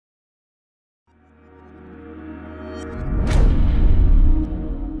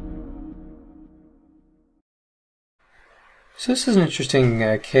So this is an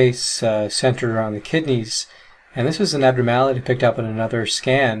interesting case centered around the kidneys, and this was an abnormality picked up in another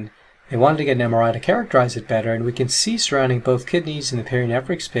scan. They wanted to get an MRI to characterize it better, and we can see surrounding both kidneys in the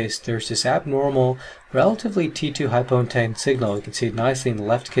perinephric space there's this abnormal, relatively T2 hypointense signal. You can see it nicely in the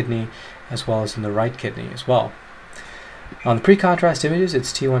left kidney as well as in the right kidney as well. On the pre-contrast images,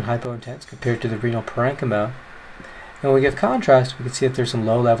 it's T1 hypointense compared to the renal parenchyma. And when we give contrast, we can see that there's some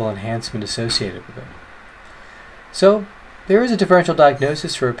low-level enhancement associated with it. So there is a differential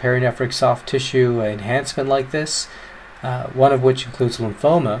diagnosis for a perinephric soft tissue enhancement like this, one of which includes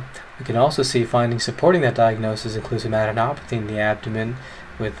lymphoma. We can also see findings supporting that diagnosis includes hemadenopathy in the abdomen,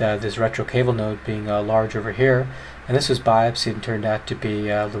 with this retrocaval node being large over here, and this was biopsied and turned out to be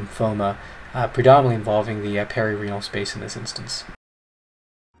lymphoma, predominantly involving the perirenal space in this instance.